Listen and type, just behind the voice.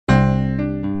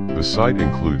The site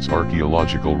includes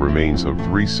archaeological remains of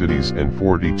 3 cities and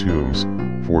 40 tombs,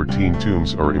 14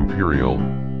 tombs are imperial,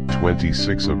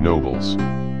 26 of nobles.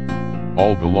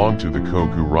 All belong to the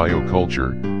Koguryo culture,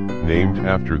 named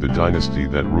after the dynasty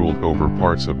that ruled over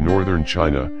parts of northern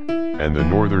China, and the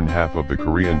northern half of the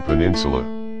Korean peninsula.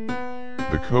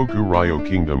 The Koguryo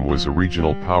kingdom was a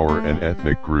regional power and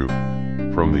ethnic group,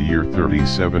 from the year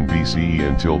 37 BCE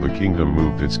until the kingdom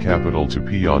moved its capital to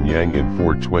Pyongyang in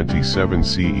 427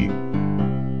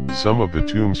 CE. Some of the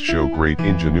tombs show great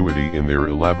ingenuity in their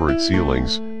elaborate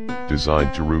ceilings,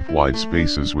 designed to roof wide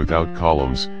spaces without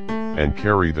columns, and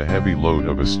carry the heavy load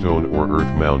of a stone or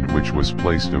earth mound which was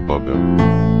placed above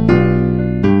them.